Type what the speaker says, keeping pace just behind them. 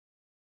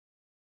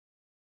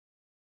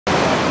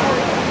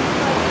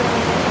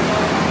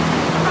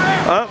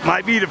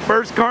Might be the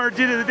first Carnage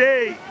of the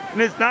day,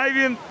 and it's not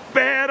even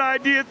bad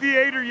idea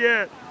theater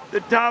yet.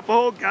 The top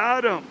hole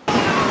got him.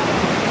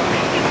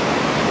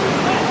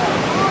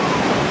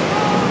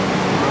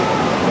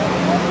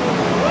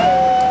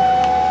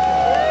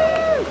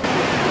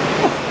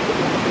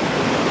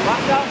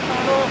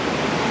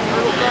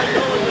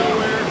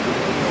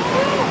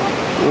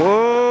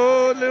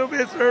 Whoa, a little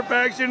bit of surf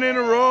action in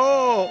a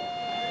roll.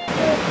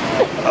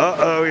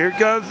 Uh-oh, here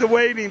comes the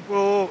wading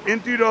pool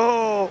into the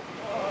hole.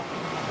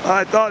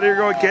 I thought they were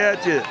going to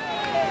catch it.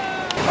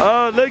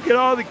 Oh, look at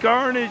all the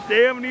carnage.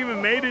 They haven't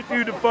even made it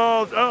through the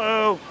falls.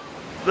 Uh-oh.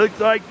 Looks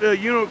like the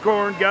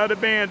unicorn got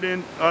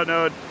abandoned. Oh,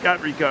 no, it got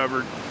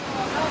recovered.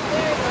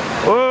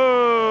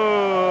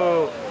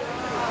 Whoa.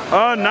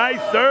 Oh, nice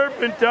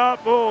surfing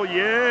top hole.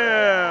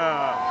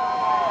 Yeah.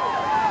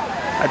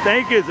 I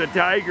think it's a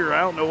tiger.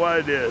 I don't know what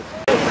it is.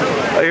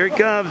 Oh, here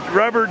comes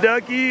Rubber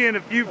Ducky and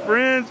a few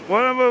friends.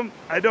 One of them,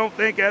 I don't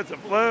think that's a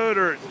float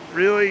or it's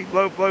really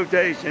low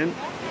flotation.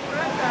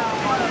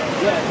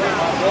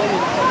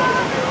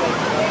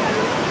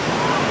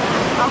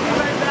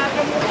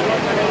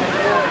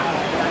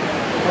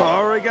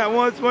 Already got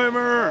one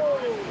swimmer.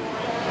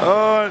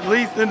 Oh, at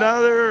least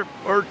another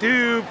or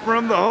two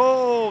from the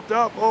hole.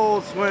 Top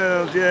hole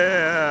swims,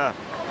 yeah.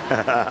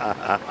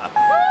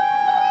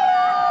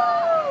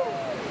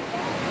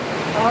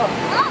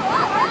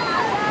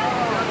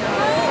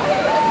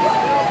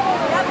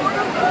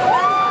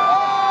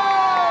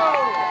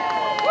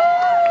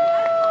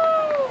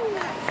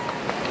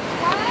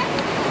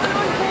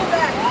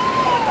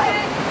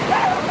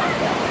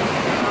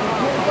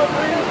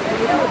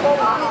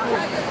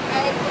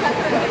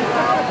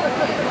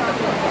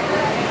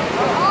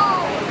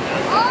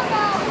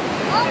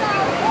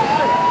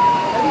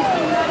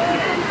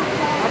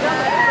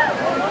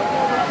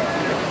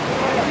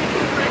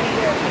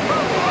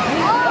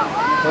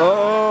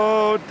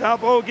 Oh, top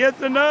hole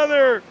gets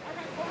another.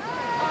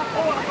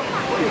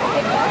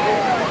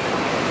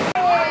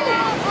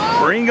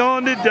 Bring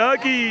on the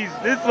duckies.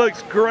 This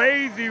looks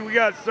crazy. We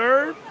got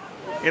surf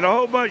and a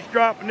whole bunch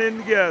dropping in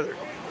together.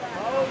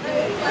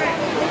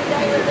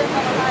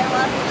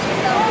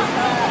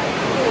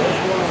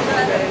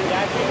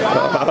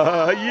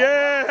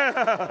 Yeah!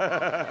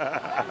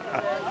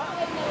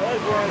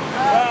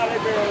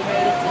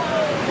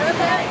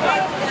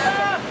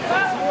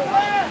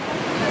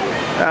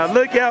 Now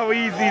look how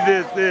easy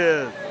this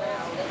is.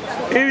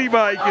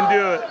 Anybody can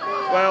do it.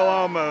 Well,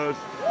 almost.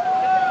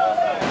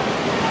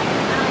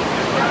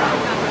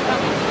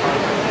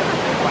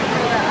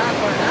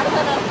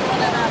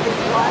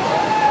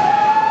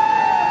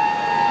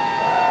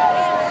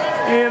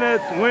 And a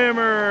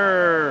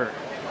swimmer.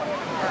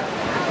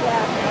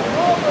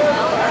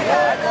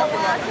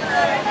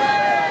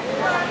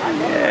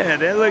 Yeah,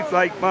 that looks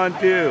like fun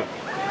too.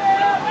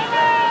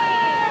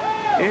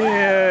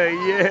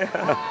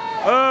 Yeah.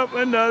 Up,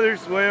 another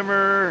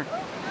swimmer.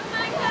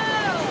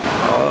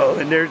 Oh,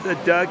 and there's a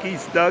ducky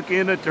stuck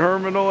in a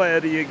terminal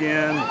eddy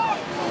again.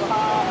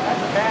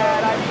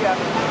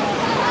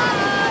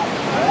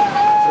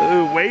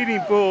 Ooh, wading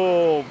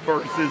pool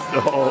versus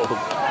the holes.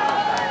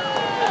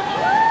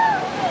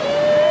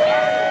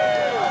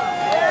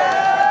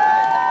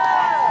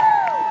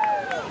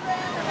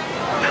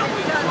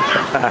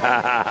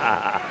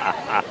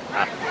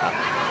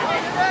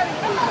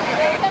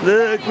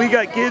 Look, we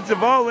got kids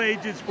of all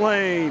ages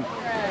playing.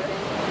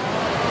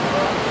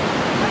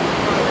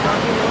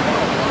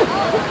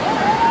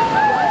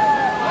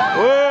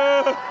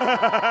 Whoa!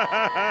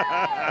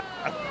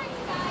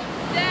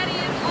 Daddy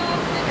is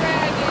off the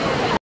dragon.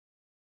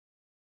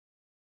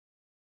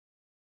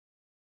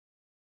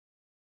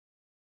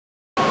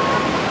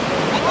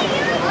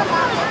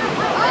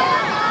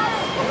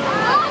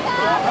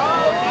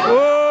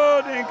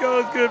 Whoa, didn't go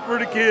as good for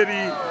the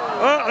kitty.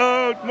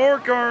 Uh-oh, more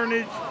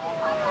carnage.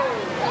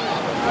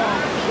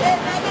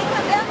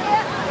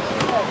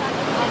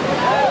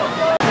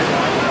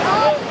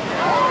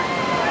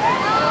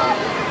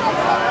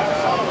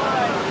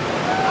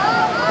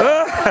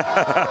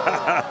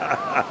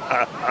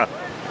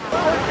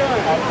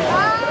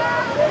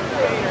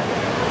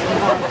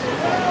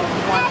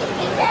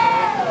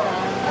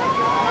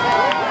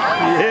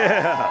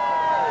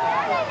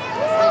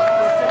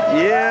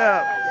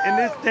 Yeah, and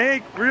this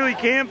tank really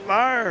can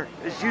fire.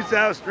 It shoots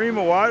out a stream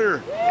of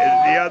water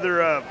and the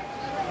other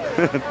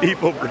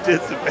people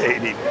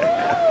participating.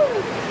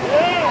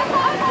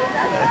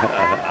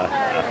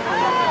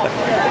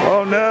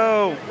 Oh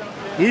no,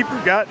 he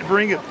forgot to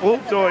bring a full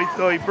toy,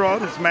 so he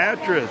brought his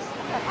mattress.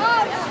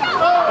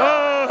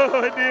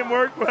 Oh, it didn't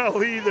work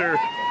well either.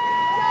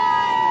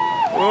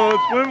 Oh,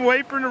 swim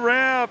away from the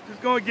raft. It's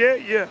going to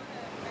get you.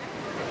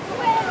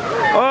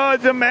 Oh,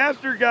 it's a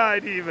master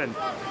guide even.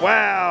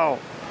 Wow.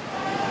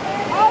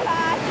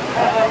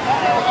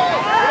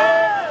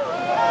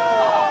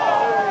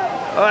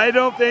 I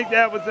don't think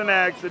that was an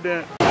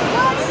accident.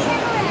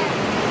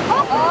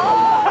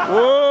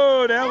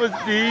 Whoa, that was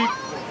deep.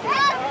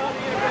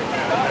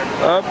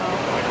 Up.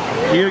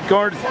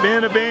 Unicorn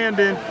spin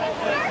abandoned.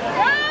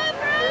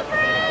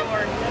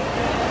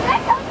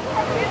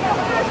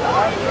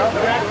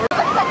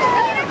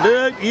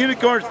 Look,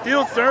 unicorn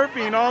still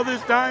surfing all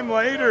this time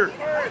later.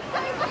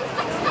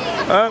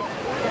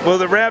 Will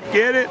the rap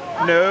get it?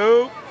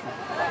 No.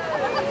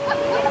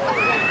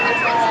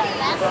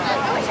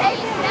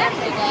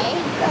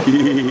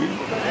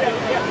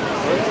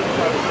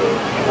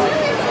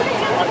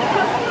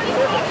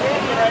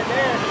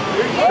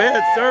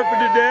 Best surfer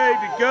today.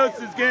 The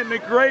Ghost is getting a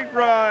great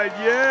ride.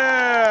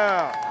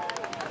 Yeah.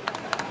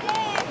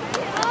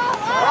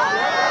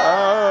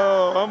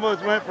 Oh,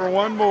 almost went for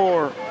one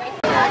more.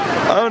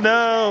 Oh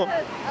no.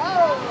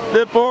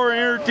 The poor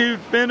inner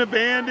tube's been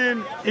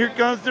abandoned. Here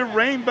comes the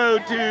rainbow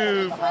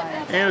tube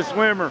and a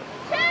swimmer. Two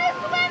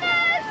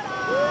swimmers!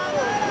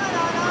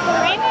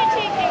 Rainbow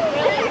tube is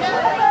really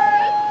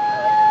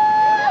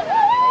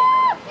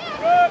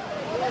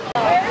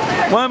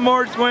One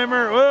more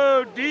swimmer.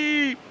 Whoa,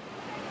 deep.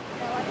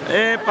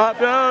 And Pop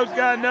Do's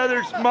got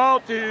another small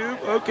tube.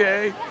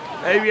 Okay,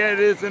 maybe that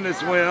isn't a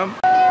swim.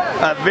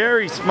 A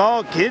very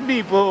small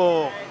kidney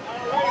pool.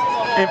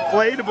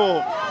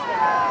 Inflatable.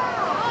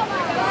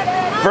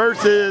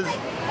 Versus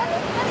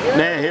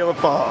Nanty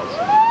Falls.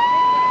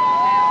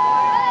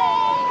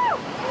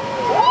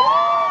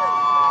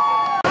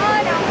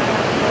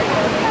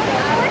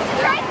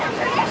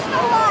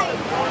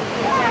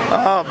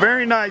 Oh,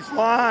 very nice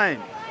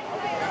line.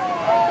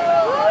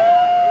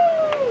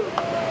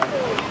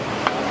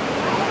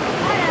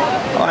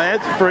 Oh,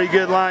 that's a pretty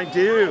good line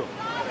too.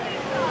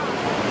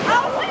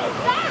 Oh, what is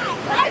that?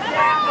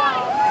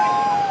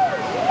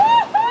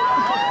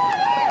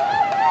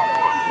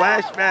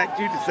 Flashback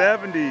to the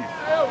 70s.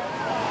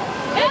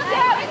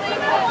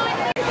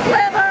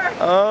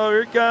 Oh,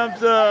 here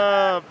comes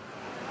a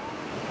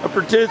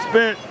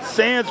participant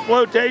sans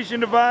flotation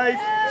device,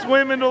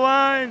 swimming the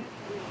line.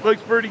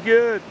 Looks pretty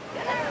good.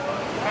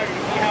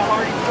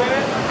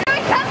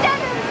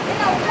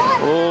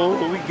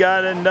 Oh, we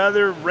got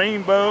another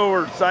rainbow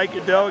or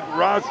psychedelic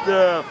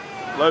Rasta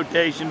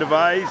flotation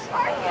device.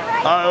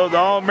 Uh-oh, the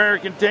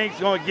All-American tank's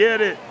gonna get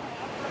it.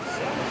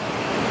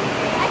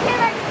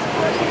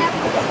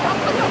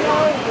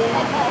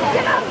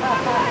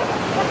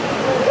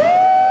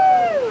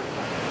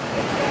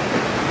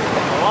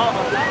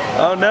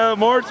 Oh no,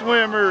 more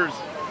swimmers.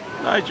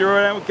 Not sure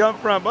where that would come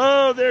from.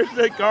 Oh, there's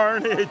the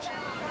Carnage.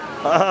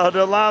 Oh,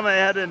 the llama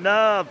had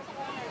enough.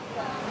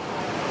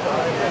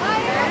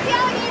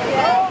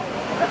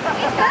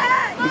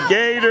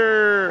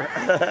 Gator.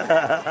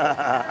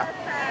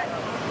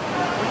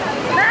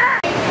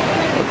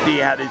 Let's see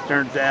how this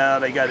turns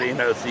out. I got an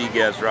NOC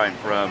guest right in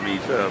front of me,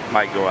 so it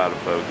might go out of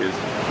focus.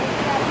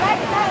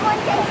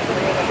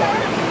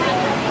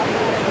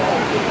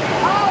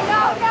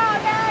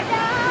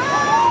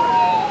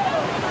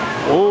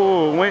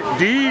 Oh, went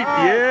deep,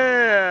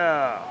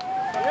 yeah.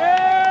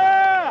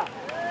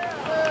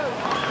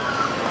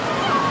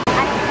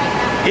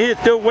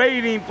 It's the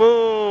wading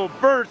pool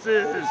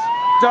versus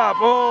top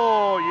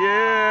hole.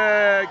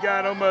 Yeah,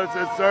 got almost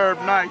a serve.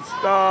 Nice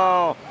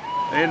stall.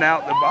 And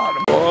out the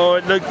bottom. Oh,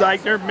 it looks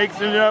like they're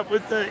mixing it up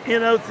with the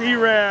NOC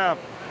ramp.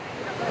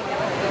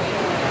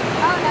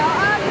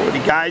 Oh, the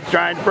guy's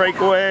trying to break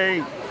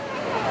away.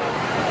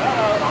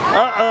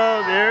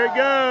 Uh-oh, there it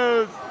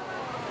goes.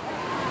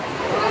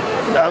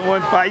 That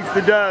one fights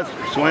the dust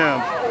or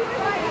swims.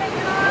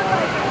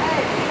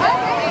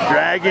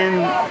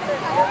 Dragon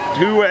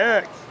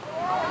 2X.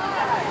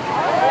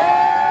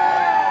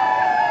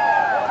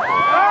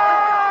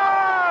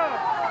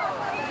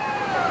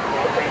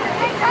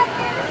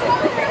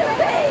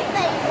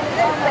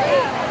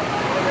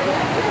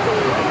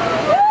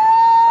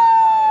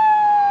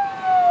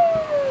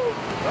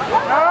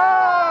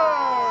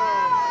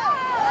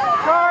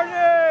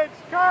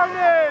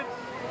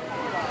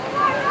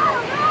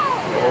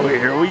 Oh,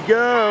 here we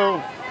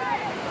go.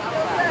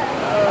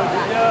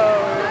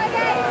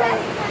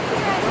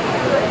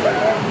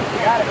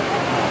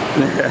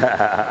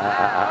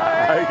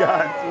 I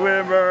got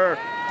swimmer.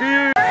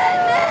 Dude.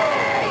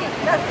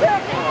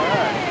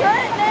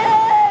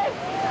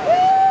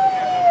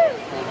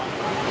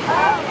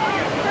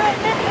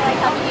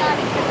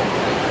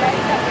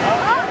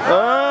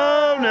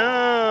 Oh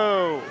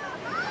no.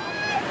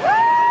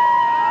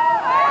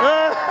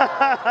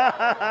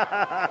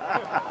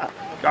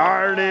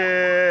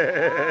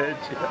 Carnage!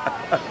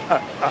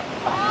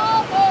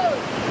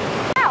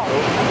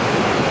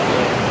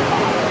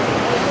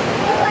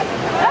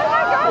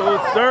 Oh,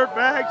 surf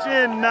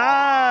action,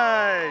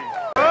 nice!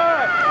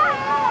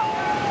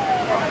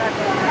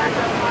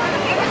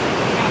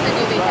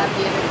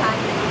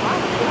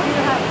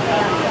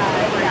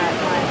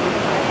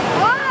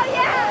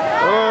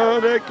 Oh,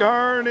 the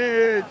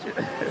Carnage!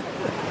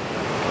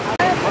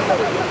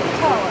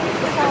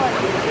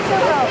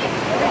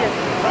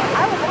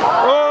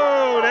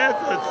 Oh,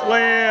 that's a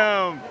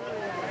slam.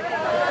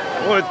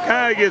 Well, it's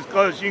kind of gets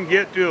close. You can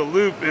get to a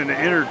loop in the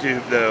inner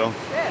tube, though.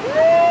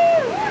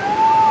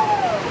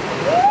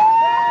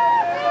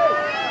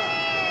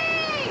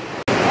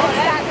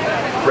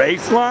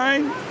 Race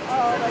line?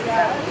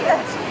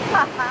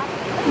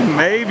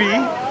 Maybe.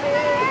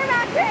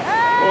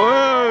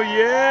 Whoa,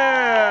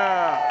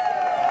 yeah.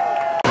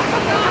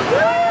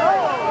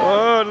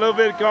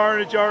 little bit of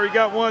Carnage. Already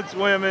got one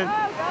swimming.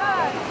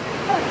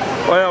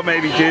 Well,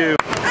 maybe two.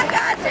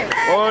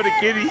 Oh, the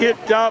kitty hit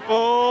top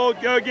hole.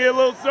 Go get a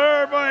little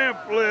surf and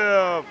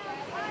flip.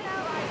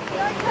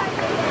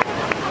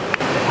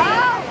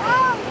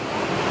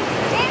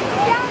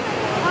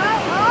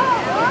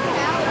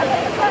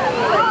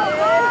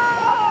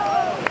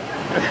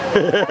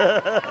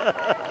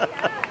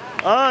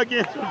 Oh,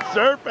 get some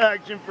surf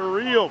action for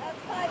real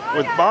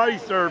with body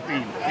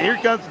surfing. Here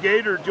comes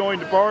Gator to join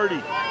the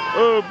party.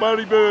 Oh,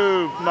 buddy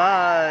move.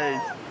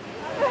 Nice.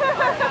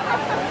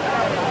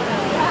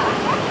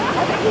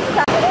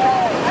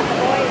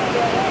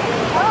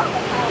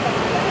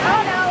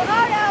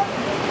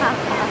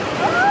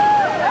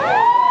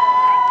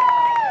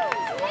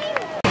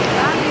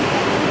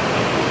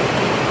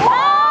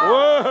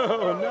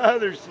 Whoa,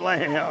 another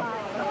slam.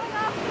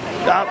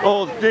 Top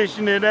hole's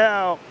dishing it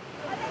out.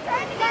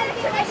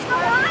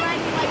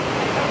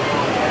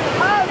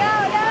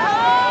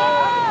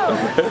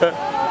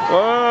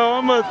 Oh,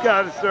 almost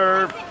got a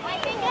serve. I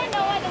think I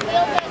know how to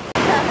build this.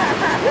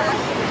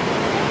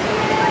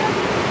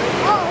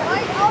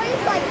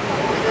 He's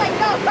like,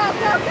 go, go,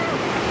 go, go.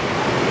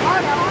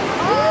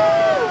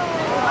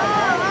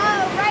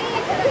 Right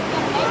into the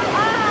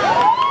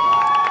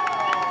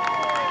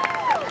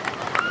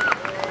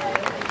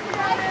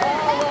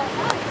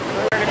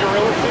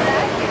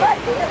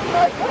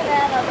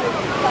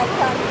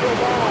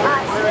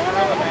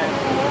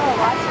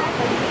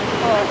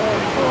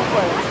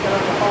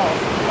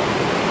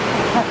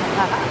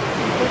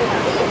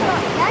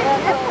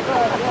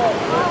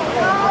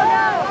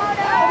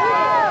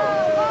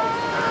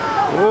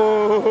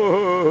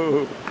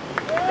Whoa.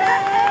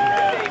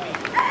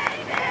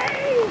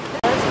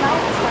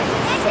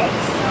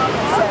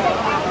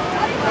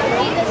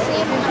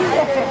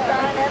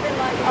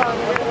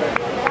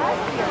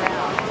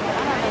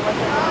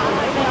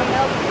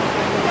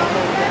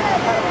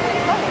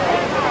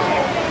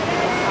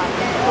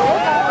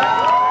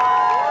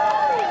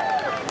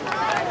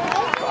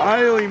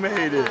 Finally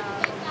made it.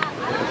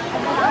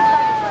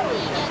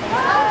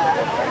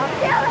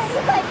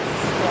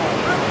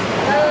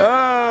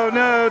 Oh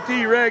no,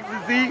 T-Rex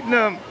is eating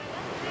them.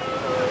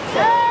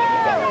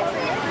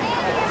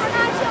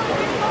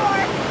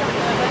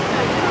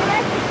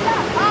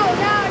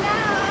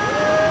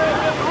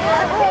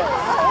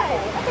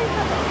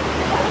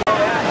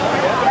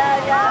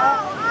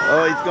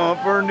 Oh, he's going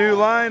for a new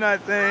line, I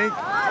think.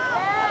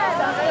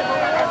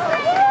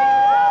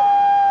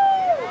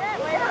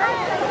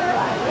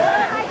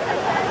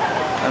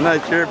 I'm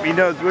not sure if he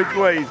knows which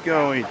way he's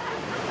going.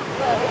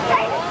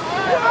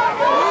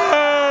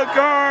 Oh,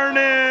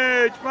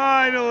 Carnage!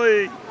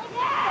 Finally!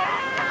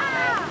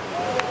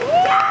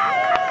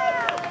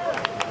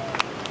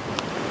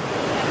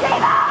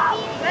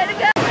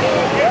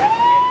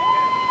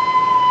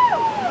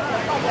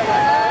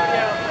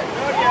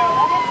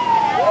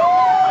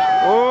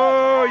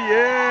 Oh,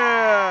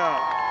 yeah!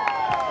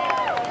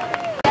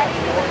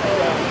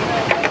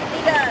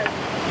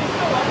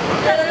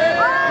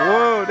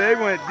 Whoa, they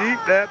went deep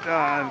that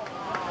time.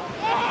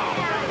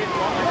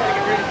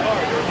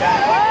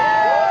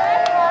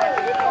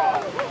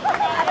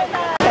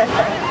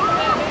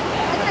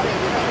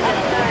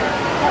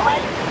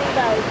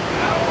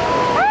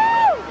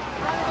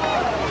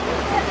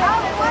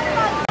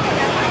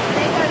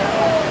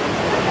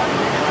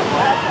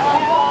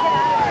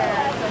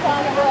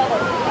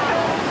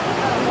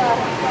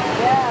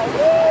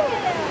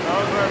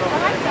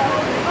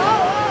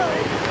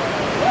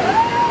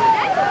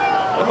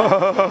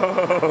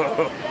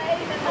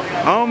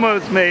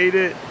 Almost made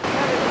it.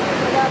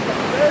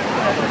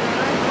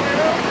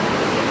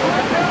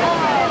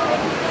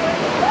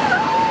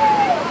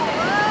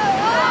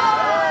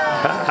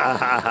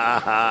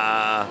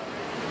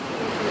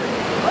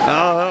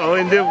 Oh,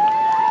 and the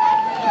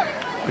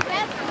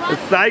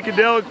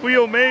psychedelic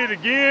wheel made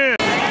again.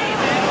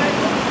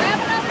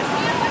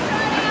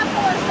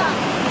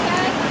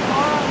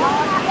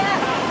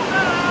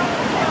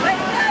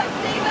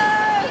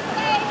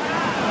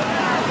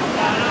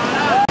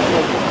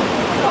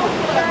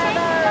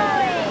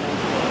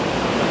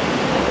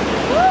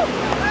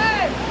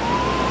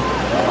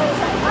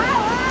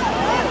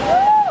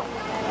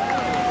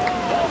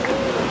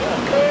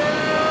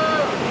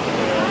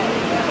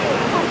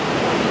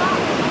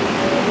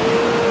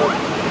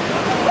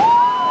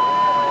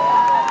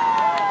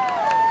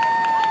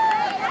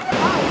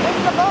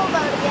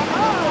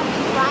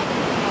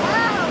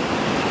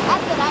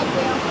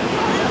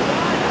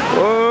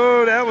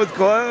 Whoa, that was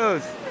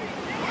close.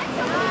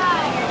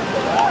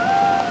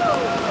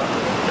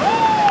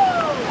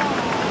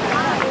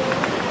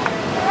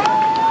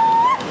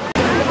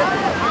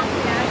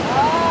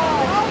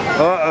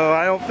 Uh-oh,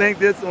 I don't think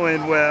this will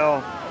end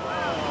well.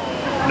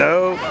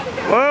 No.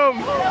 Whoa,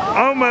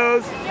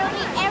 almost.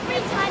 Every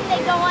time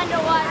they go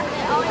underwater,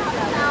 they always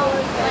sound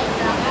like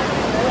that.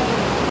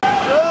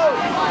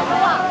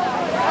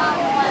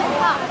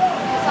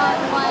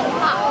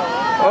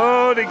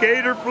 Oh, the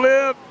gator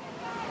flip.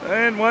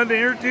 And one to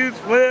ear tooth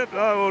flip.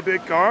 Oh, the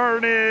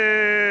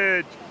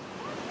Carnage.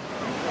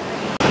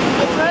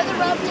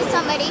 rope to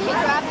somebody who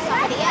grabbed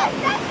somebody else.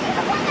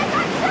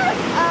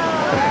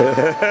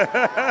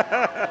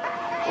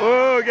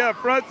 Whoa, got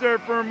front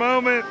surf for a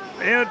moment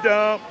and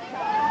dump.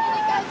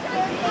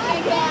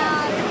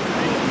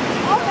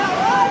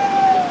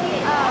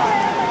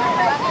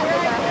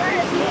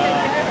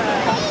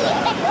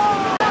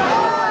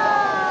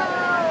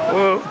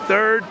 Whoa,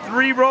 third,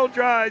 3 roll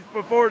tries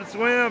before the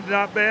swim,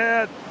 not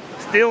bad.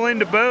 Still in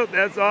the boat,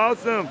 that's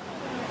awesome.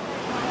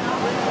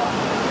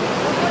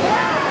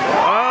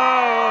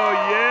 Oh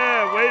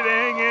yeah, way to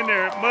hang in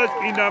there. It must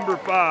be number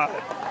 5. For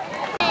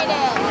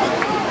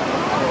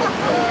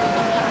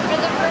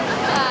the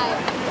first time.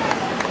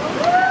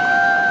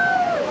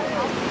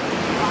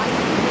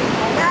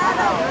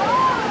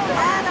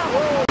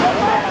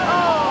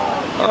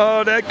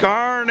 Oh, that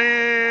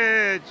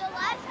Carnage!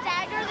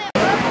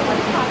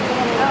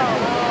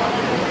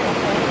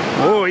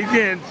 Oh, he's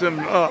getting some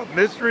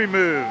mystery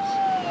moves.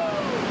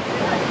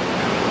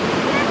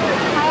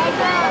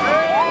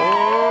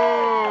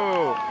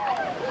 Oh!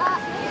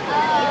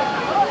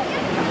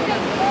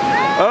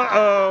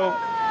 Uh-oh!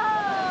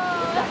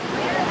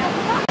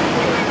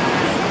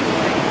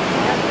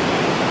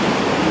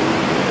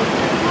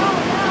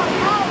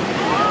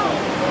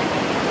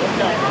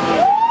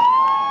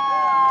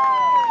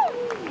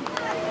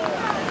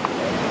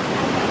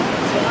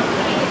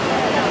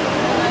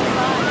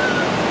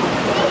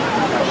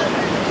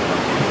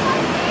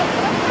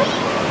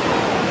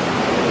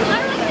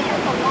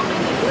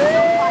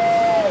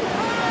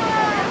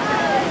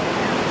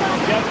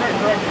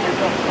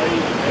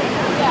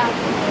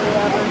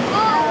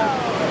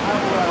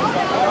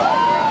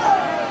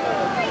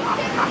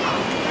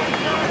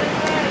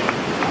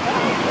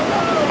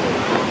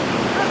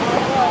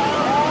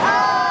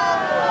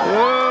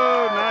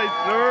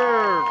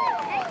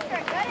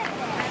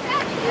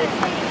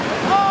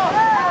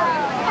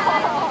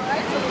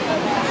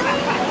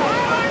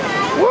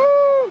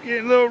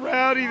 Getting a little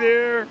rowdy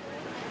there.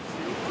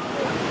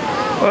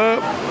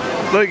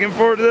 Looking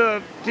for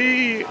the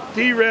T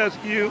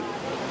rescue.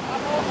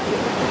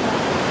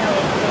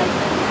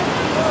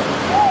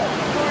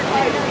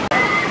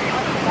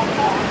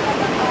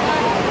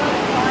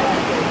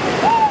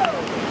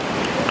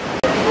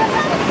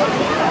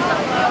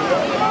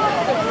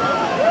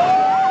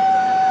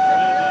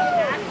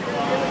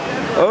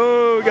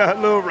 Oh, got a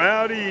little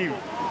rowdy.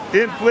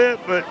 Didn't flip,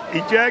 but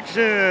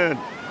ejection.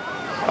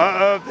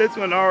 Uh-oh, this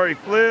one already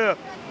flipped.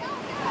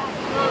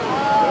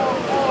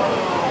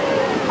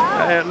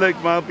 That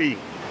looked bumpy.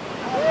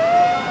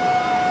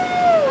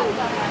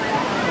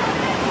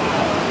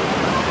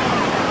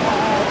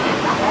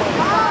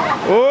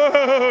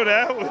 Whoa,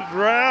 that was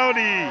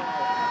rowdy.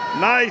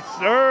 Nice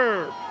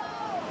serve.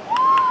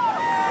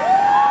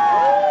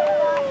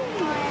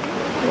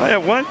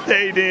 Well, one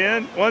stayed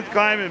in, one's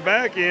climbing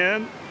back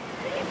in.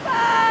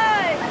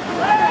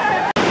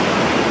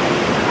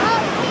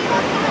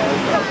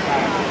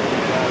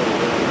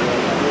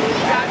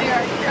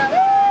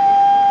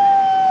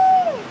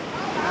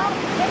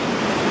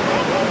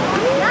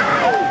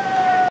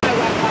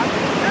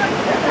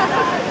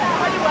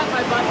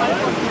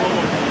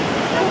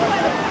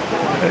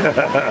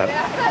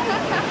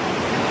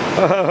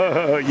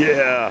 Oh,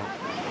 yeah.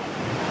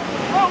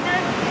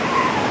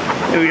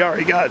 We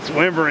already got a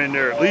swimmer in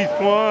there, at least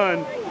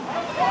one.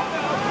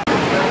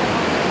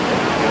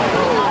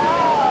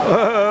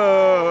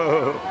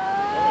 Oh,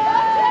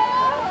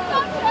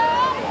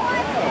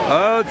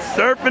 oh, it's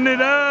surfing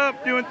it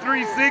up, doing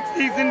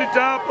 360s in the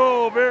top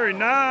hole. Very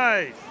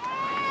nice.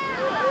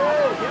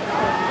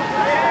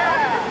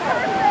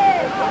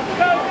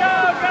 Go,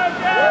 go, go,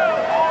 go!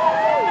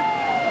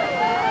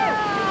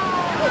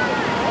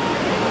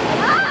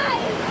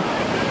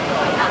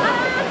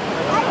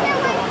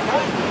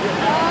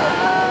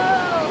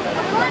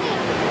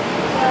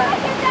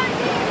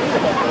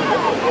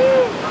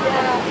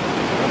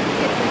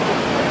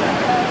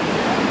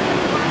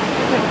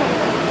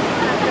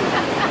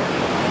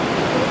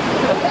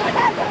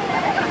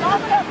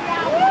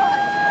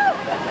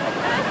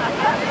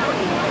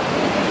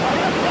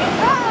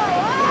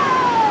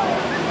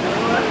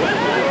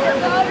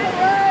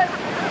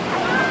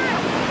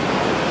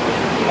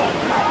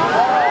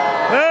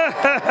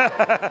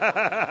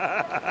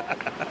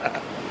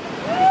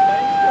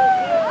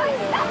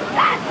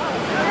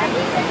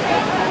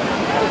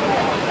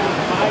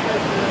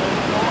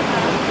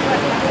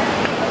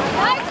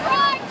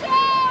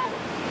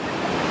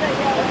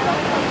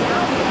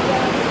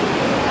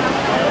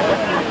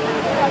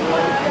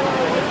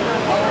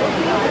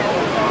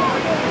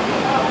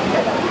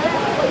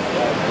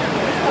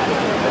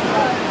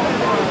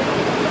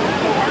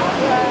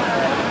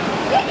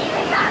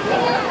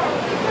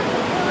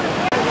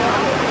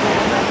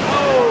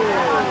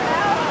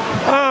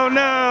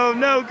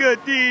 No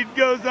good deed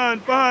goes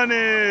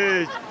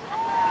unpunished.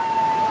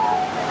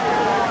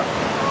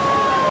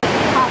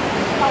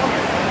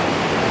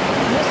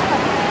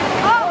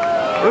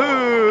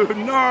 Ooh,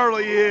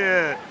 gnarly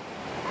hit.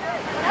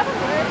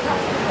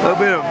 A little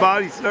bit of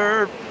body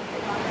serve.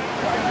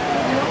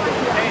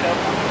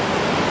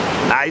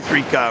 Nice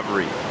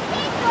recovery.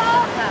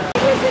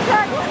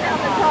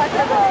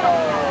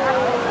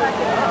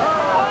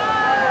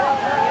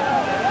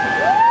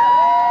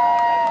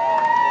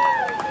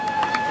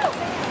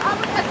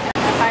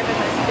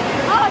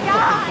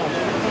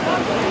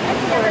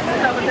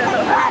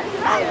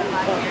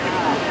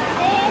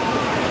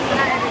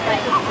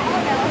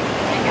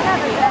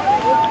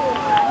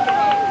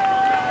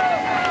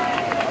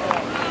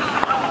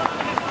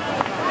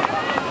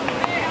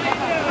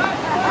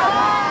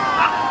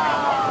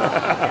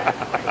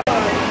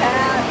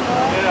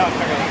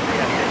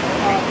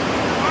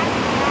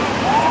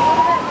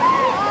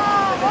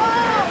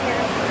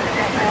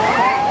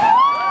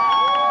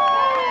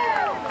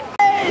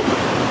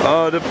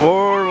 Oh, the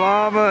poor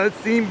llama has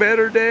seen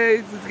better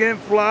days. It's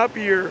getting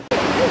floppier.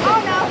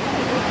 Oh no!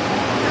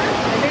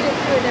 I made it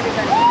through and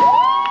everything.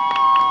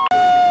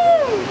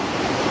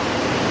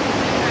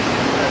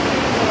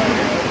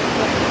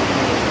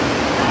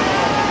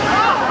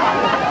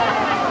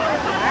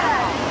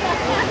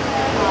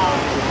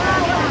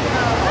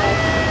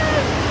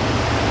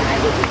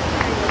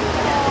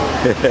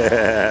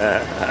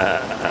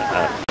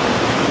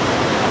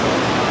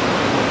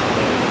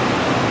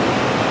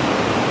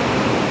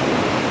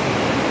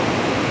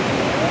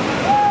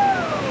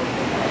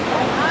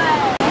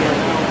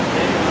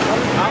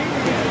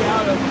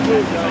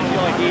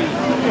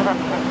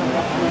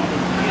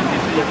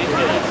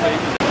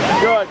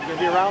 Good. Gonna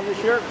be around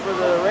this year for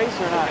the race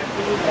or not?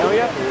 Hell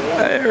yeah.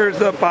 There's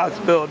a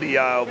possibility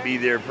I'll be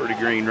there for the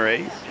green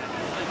race.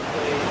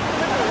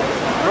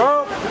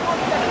 Rope.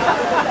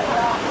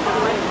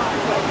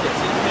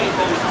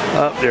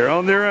 Up there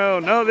on their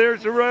own. Oh,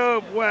 there's the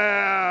rope.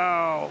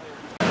 Wow.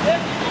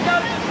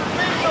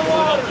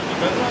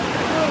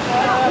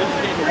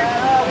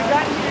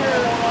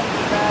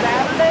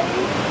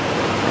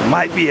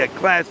 Might be a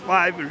class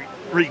 5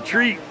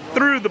 retreat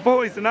through the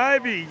poison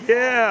ivy.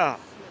 Yeah.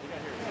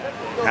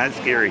 That's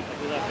scary.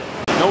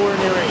 Nowhere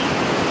near it.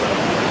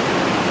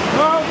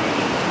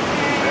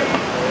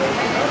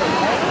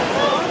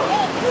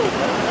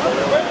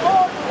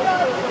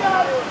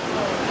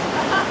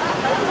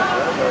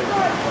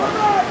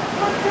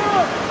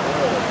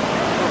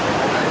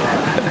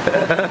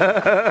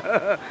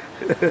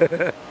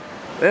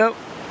 Well,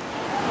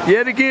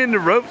 yet again the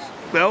ropes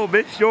fell a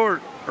bit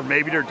short, or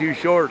maybe they're too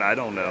short, I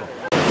don't know.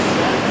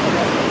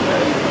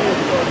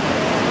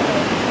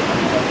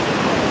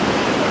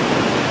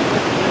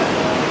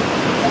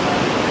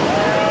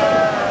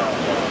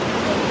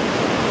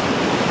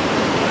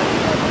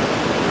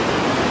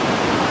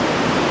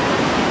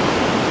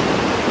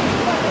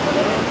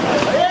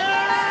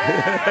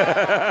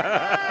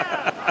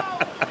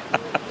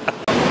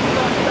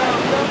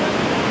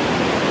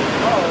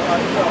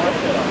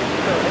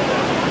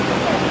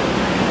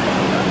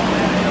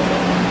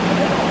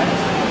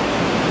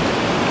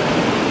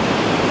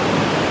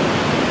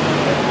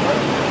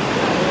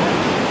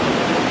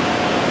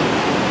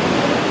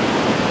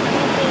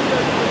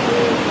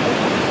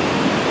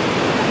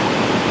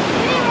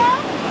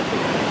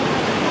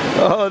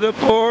 Oh, the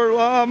poor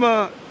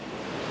llama.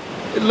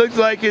 It looks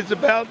like it's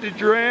about to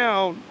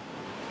drown.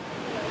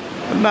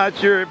 I'm not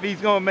sure if he's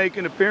going to make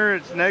an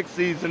appearance next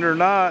season or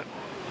not.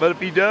 But if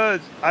he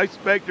does, I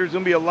expect there's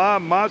going to be a lot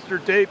of monster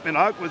tape and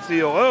aqua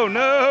seal. Oh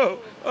no!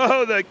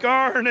 Oh, the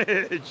carnage!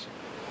 You're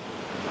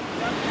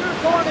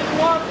going in the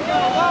water. You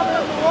got a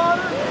llama in the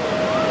water.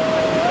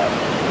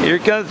 Here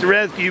comes the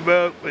rescue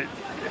boat, but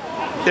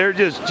they're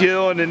just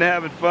chilling and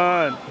having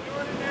fun.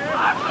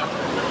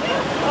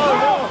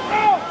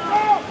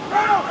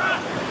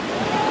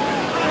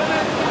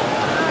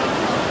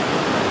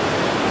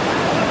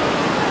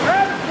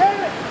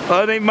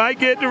 Oh, they might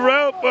get the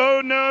rope.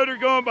 Oh no, they're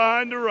going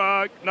behind the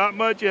rock. Not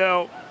much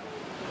help. I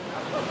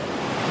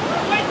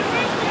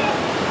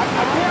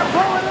can't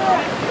pull it in.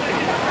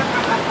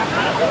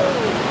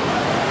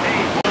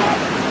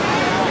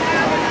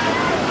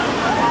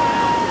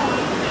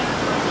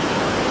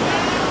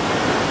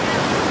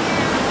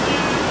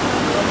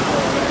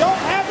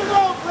 Don't have the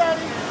rope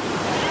ready.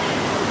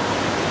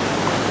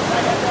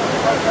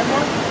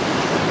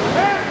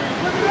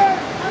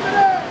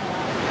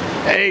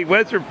 Hey,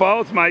 Western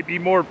Falls might be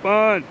more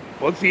fun.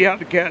 We'll see how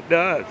the cat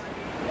does.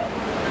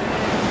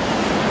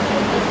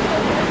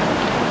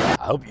 I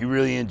hope you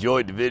really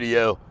enjoyed the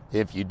video.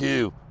 If you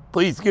do,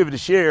 please give it a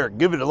share,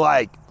 give it a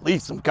like,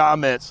 leave some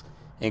comments,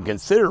 and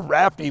consider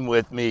rafting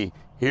with me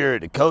here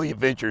at the Cody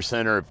Adventure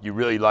Center if you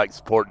really like to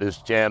support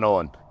this channel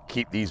and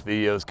keep these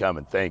videos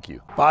coming. Thank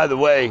you. By the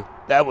way,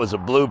 that was a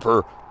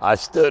blooper. I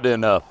stood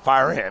in a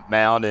fire ant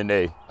mound and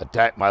they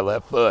attacked my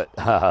left foot.